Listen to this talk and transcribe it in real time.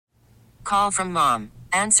call from mom.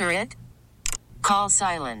 Answer it. Call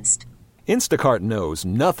silenced. Instacart knows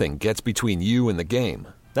nothing gets between you and the game.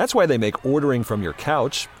 That's why they make ordering from your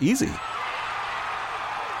couch easy.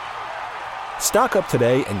 Stock up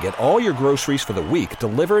today and get all your groceries for the week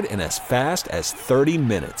delivered in as fast as 30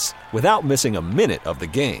 minutes without missing a minute of the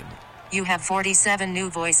game. You have 47 new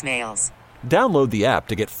voicemails. Download the app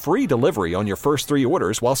to get free delivery on your first 3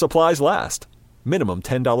 orders while supplies last. Minimum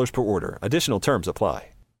 $10 per order. Additional terms apply.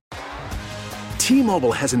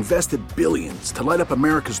 T-Mobile has invested billions to light up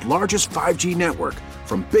America's largest 5G network,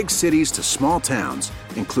 from big cities to small towns,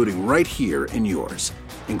 including right here in yours.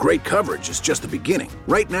 And great coverage is just the beginning.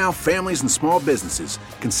 Right now, families and small businesses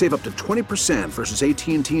can save up to 20% versus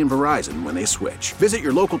AT&T and Verizon when they switch. Visit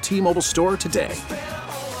your local T-Mobile store today.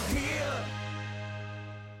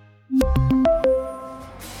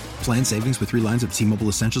 Plan savings with 3 lines of T-Mobile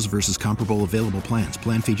Essentials versus comparable available plans.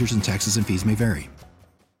 Plan features and taxes and fees may vary.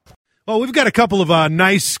 Well, we've got a couple of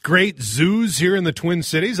nice, great zoos here in the Twin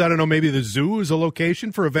Cities. I don't know, maybe the zoo is a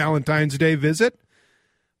location for a Valentine's Day visit.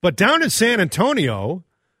 But down in San Antonio,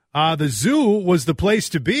 the zoo was the place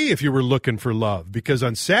to be if you were looking for love, because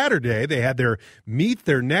on Saturday they had their Meet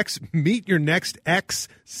Your Next Ex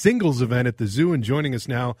singles event at the zoo. And joining us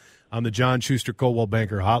now on the John Schuster Coldwell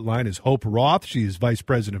Banker Hotline is Hope Roth. She is Vice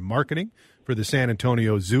President of Marketing for the San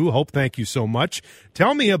Antonio Zoo. Hope, thank you so much.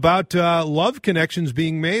 Tell me about love connections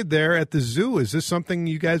being made there at the zoo. Is this something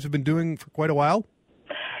you guys have been doing for quite a while?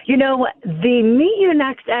 You know, the Meet Your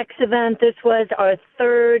Next Ex event, this was our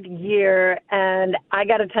 3rd year, and I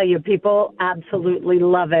got to tell you, people absolutely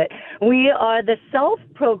love it. We are the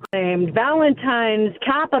self-proclaimed Valentine's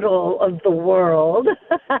capital of the world.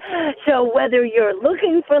 So whether you're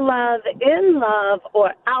looking for love, in love,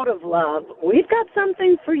 or out of love, we've got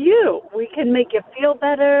something for you. We can make you feel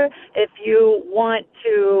better if you want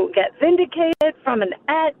to get vindicated from an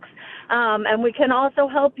ex. And we can also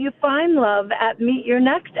help you find love at Meet Your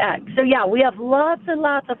Next Ex. So, yeah, we have lots and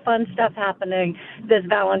lots of fun stuff happening this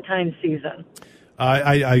Valentine's season.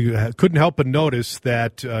 I couldn't help but notice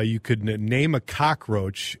that you could name a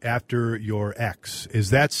cockroach after your ex.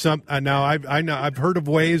 Is that some? Now I've heard of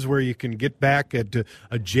ways where you can get back at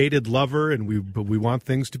a jaded lover, but we want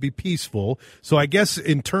things to be peaceful. So I guess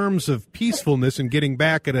in terms of peacefulness and getting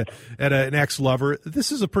back at an ex lover,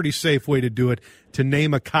 this is a pretty safe way to do it. To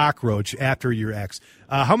name a cockroach after your ex.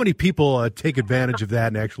 How many people take advantage of that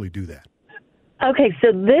and actually do that? Okay,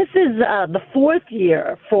 so this is the 4th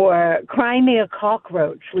year for Cry Me a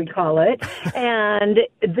Cockroach, we call it. And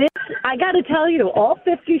this, I got to tell you, all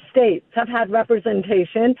 50 states have had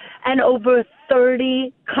representation and over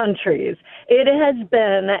 30 countries. It has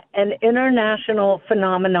been an international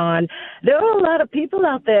phenomenon. There are a lot of people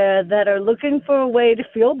out there that are looking for a way to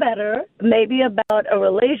feel better, maybe about a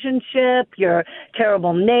relationship, your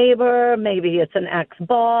terrible neighbor, maybe it's an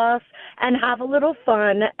ex-boss, and have a little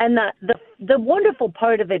fun. And the wonderful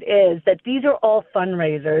part of it is that these are all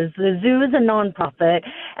fundraisers. The zoo is a nonprofit,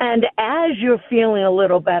 and as you're feeling a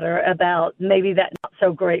little better about maybe that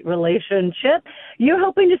not-so-great relationship, you're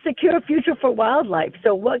hoping to secure a future for wildlife.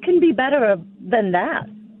 So what can be better than that?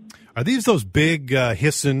 Are these those big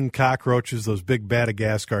hissing cockroaches, those big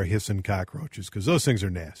Madagascar hissing cockroaches? Because those things are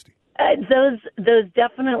nasty. Those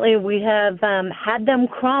definitely, we have had them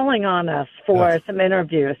crawling on us for some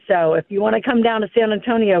interviews. So if you want to come down to San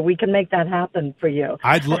Antonio, we can make that happen for you.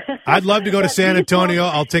 I'd love to go to San Antonio.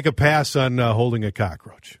 I'll take a pass on holding a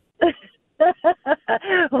cockroach.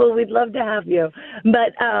 Well, we'd love to have you.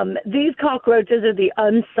 But these cockroaches are the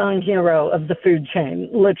unsung hero of the food chain,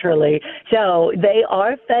 literally. So they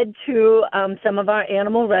are fed to some of our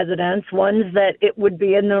animal residents, ones that it would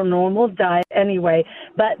be in their normal diet anyway.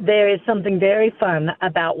 But there is something very fun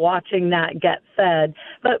about watching that get fed.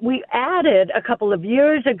 But we added a couple of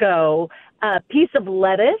years ago a piece of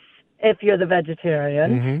lettuce, if you're the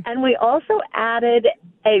vegetarian, and we also added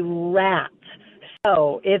a rat.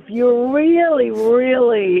 So if you're really,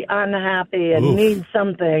 really unhappy and need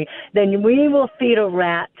something, then we will feed a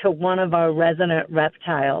rat to one of our resident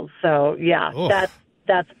reptiles. So, yeah,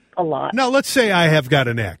 that's a lot. Now, let's say I have got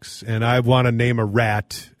an ex, and I want to name a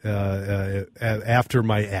rat after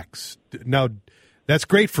my ex. Now, that's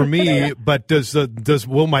great for me, but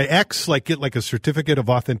will my ex get a certificate of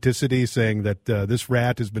authenticity saying that this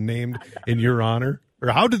rat has been named in your honor?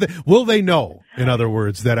 Or will they know, in other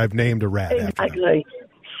words, that I've named a rat after them?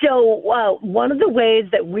 So one of the ways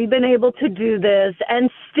that we've been able to do this and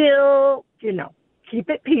still, keep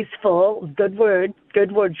it peaceful, good word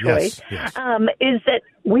choice, yes. Is that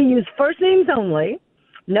we use first names only.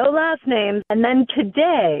 No last names. And then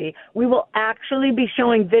today, we will actually be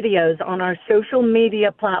showing videos on our social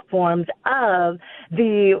media platforms of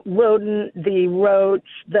the rodent, the roach,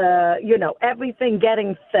 everything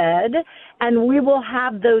getting fed. And we will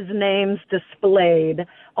have those names displayed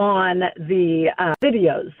on the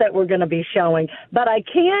videos that we're going to be showing. But I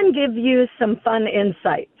can give you some fun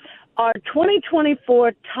insight. Our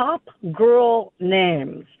 2024 top girl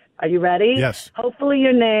names. Are you ready? Yes. Hopefully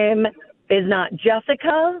your name is not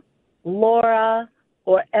Jessica, Laura,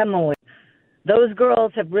 or Emily. Those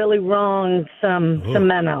girls have really wronged some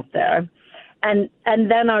men out there. And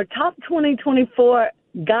then our top 2024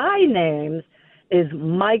 guy names is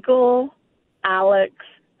Michael, Alex,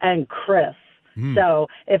 and Chris. So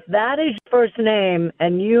if that is your first name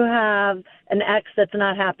and you have an ex that's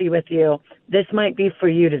not happy with you, this might be for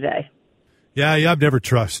you today. Yeah, I've never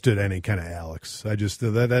trusted any kind of Alex. I just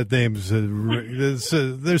that name's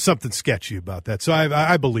there's something sketchy about that. So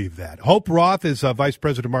I believe that. Hope Roth is Vice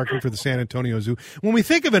President of Marketing for the San Antonio Zoo. When we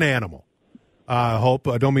think of an animal, Hope,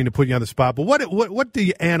 I don't mean to put you on the spot, but what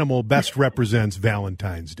the animal best represents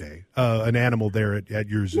Valentine's Day? An animal there at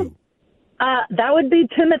your zoo. That would be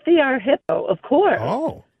Timothy, our hippo, of course.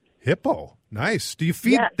 Oh, hippo. Nice. Do you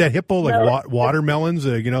feed that hippo like watermelons?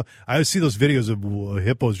 I always see those videos of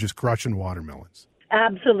hippos just crushing watermelons.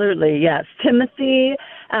 Absolutely, yes. Timothy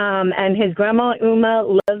and his grandma Uma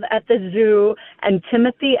live at the zoo, and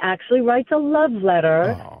Timothy actually writes a love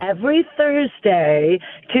letter every Thursday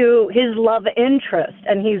to his love interest,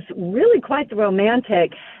 and he's really quite the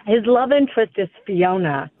romantic. His love interest is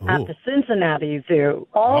Fiona at the Cincinnati Zoo,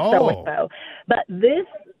 also with Bo. But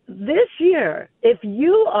this year, if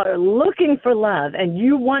you are looking for love and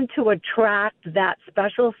you want to attract that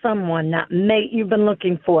special someone, that mate you've been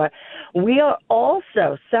looking for, we are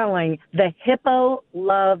also selling the Hippo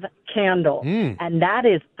Love Candle, and that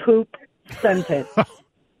is poop scented.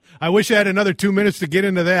 I wish I had another 2 minutes to get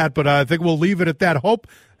into that, but I think we'll leave it at that. Hope,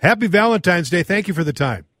 happy Valentine's Day. Thank you for the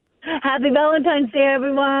time. Happy Valentine's Day,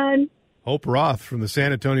 everyone. Hope Roth from the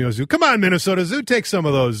San Antonio Zoo. Come on, Minnesota Zoo. Take some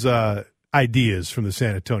of those ideas from the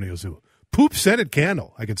San Antonio Zoo. Poop scented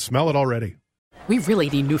candle. I can smell it already. We really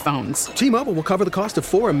need new phones. T-Mobile will cover the cost of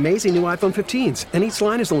 4 amazing new iPhone 15s, and each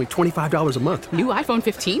line is only $25 a month. New iPhone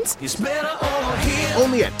 15s? It's better over here.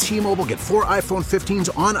 Only at T-Mobile, get 4 iPhone 15s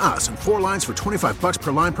on us and 4 lines for $25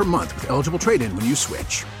 per line per month with eligible trade-in when you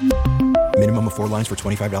switch. Minimum of 4 lines for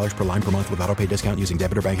 $25 per line per month with autopay discount using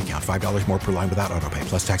debit or bank account. $5 more per line without autopay,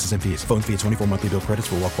 plus taxes and fees. Phone fee at 24 monthly bill credits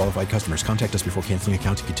for well-qualified customers. Contact us before canceling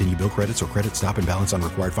account to continue bill credits or credit stop and balance on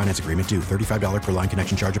required finance agreement due. $35 per line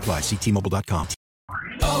connection charge applies. See T-Mobile.com.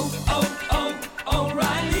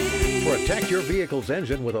 O'Reilly. Protect your vehicle's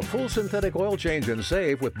engine with a full synthetic oil change and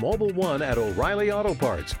save with Mobile One at O'Reilly Auto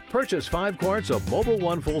Parts. Purchase 5 quarts of Mobile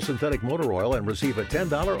One full synthetic motor oil and receive a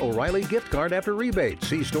 $10 O'Reilly gift card after rebate.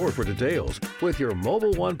 See store for details. With your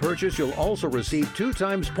Mobile One purchase, you'll also receive 2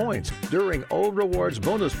 times points during O Rewards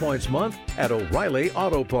Bonus Points Month at O'Reilly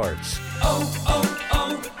Auto Parts.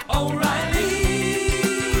 O'Reilly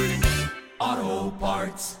Auto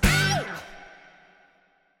Parts.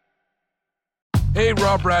 Hey,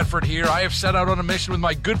 Rob Bradford here. I have set out on a mission with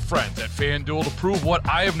my good friends at FanDuel to prove what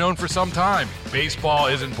I have known for some time. Baseball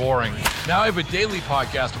isn't boring. Now I have a daily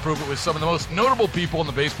podcast to prove it with some of the most notable people in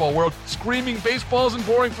the baseball world, screaming baseball isn't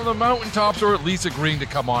boring from the mountaintops, or at least agreeing to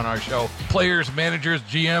come on our show. Players, managers,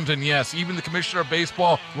 GMs, and yes, even the commissioner of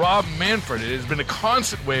baseball, Rob Manfred. It has been a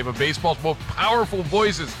constant wave of baseball's most powerful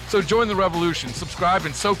voices. So join the revolution. Subscribe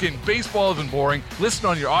and soak in Baseball Isn't Boring. Listen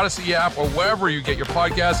on your Odyssey app or wherever you get your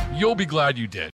podcasts. You'll be glad you did.